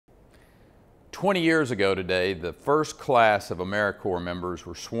20 years ago today, the first class of AmeriCorps members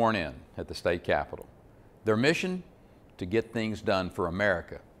were sworn in at the state capitol. Their mission? To get things done for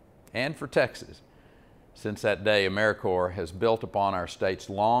America and for Texas. Since that day, AmeriCorps has built upon our state's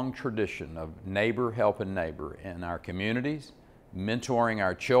long tradition of neighbor helping neighbor in our communities, mentoring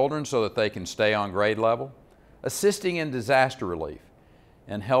our children so that they can stay on grade level, assisting in disaster relief,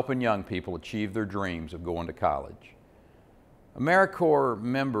 and helping young people achieve their dreams of going to college. AmeriCorps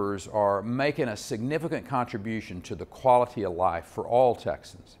members are making a significant contribution to the quality of life for all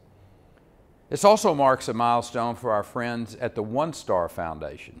Texans. This also marks a milestone for our friends at the OneStar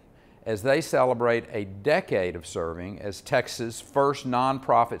Foundation as they celebrate a decade of serving as Texas' first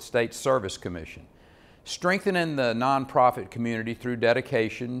nonprofit state service commission, strengthening the nonprofit community through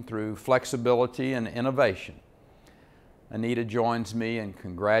dedication, through flexibility and innovation. Anita joins me in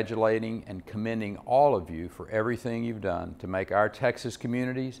congratulating and commending all of you for everything you've done to make our Texas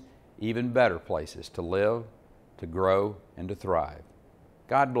communities even better places to live, to grow, and to thrive.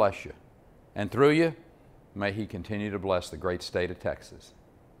 God bless you. And through you, may He continue to bless the great state of Texas.